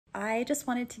I just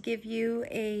wanted to give you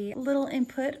a little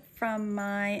input from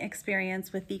my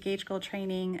experience with the Gauge Girl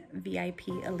Training VIP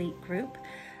Elite Group.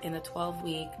 In the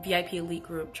 12-week VIP Elite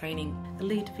Group Training.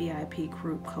 Elite VIP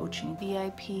Group Coaching.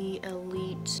 VIP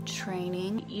Elite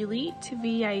Training. Elite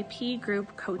VIP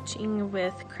Group Coaching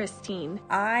with Christine.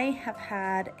 I have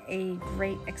had a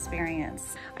great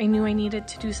experience. I knew I needed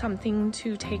to do something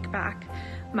to take back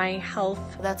my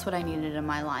health. That's what I needed in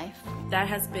my life. That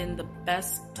has been the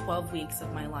best 12 weeks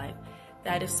of my life.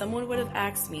 That if someone would have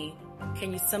asked me,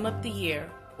 can you sum up the year?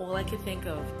 All I could think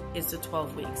of is the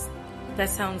 12 weeks. That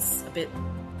sounds a bit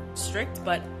strict,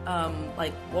 but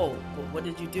like, whoa, what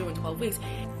did you do in 12 weeks?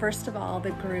 First of all,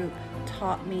 the group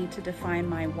taught me to define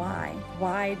my why.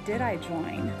 Why did I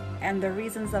join? And the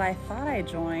reasons that I thought I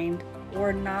joined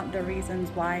were not the reasons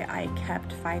why I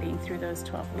kept fighting through those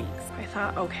 12 weeks. I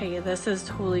thought, okay, this is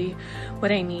totally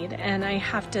what I need. And I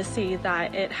have to say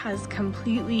that it has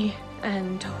completely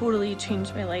and totally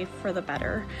changed my life for the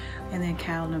better. And the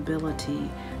accountability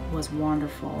was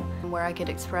wonderful. Where I could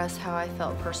express how I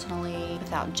felt personally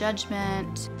without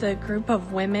judgment. The group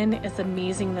of women is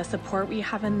amazing. The support we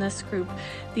have in this group,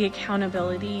 the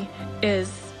accountability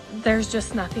there's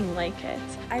just nothing like it.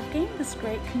 I've gained this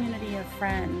great community of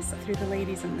friends through the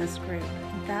ladies in this group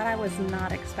that I was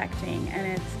not expecting, and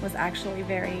it was actually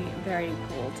very, very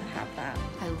cool to have that.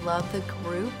 I love the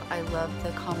group. I love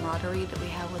the camaraderie that we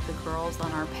have with the girls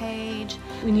on our page.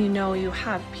 When you know you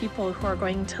have people who are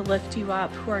going to lift you up,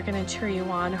 who are going to cheer you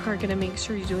on, who are going to make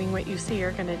sure you're doing what you say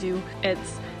you're going to do,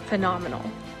 it's phenomenal.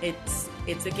 It's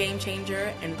a game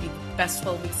changer and the best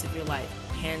 12 weeks of your life,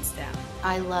 hands down.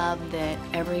 I love that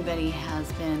everybody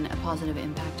has been a positive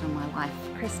impact on my life.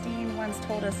 Christine once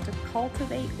told us to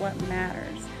cultivate what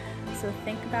matters. So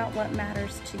think about what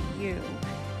matters to you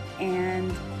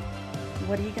and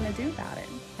what are you going to do about it?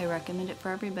 I recommend it for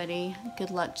everybody.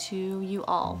 Good luck to you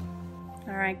all.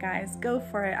 All right, guys, go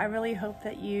for it. I really hope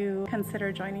that you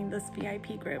consider joining this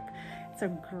VIP group. It's a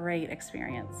great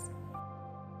experience.